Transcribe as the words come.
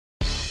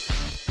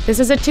This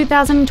is a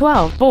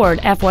 2012 Ford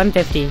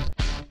F-150.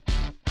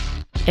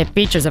 It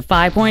features a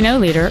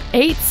 5.0-liter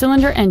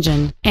 8-cylinder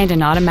engine and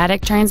an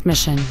automatic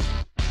transmission.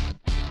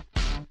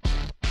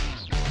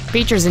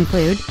 Features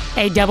include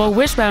a double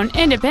wishbone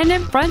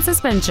independent front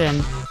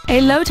suspension,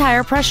 a low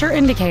tire pressure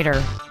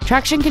indicator,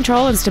 traction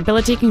control and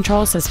stability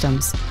control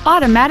systems,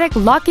 automatic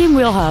locking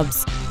wheel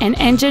hubs, an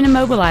engine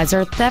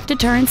immobilizer theft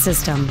deterrent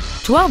system,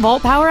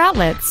 12-volt power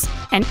outlets,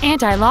 an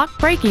anti-lock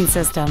braking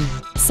system,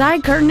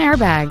 side curtain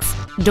airbags,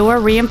 door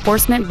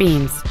reinforcement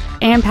beams,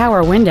 and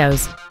power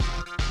windows.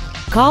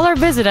 Call or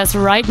visit us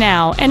right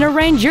now and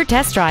arrange your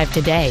test drive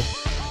today.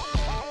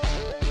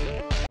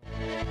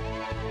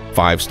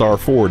 5-Star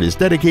Ford is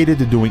dedicated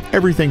to doing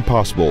everything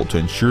possible to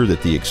ensure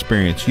that the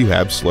experience you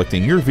have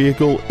selecting your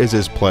vehicle is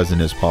as pleasant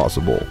as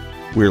possible.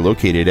 We're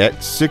located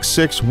at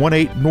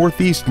 6618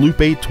 Northeast Loop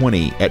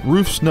 820 at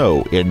Roof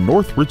Snow in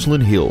North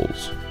Richland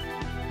Hills.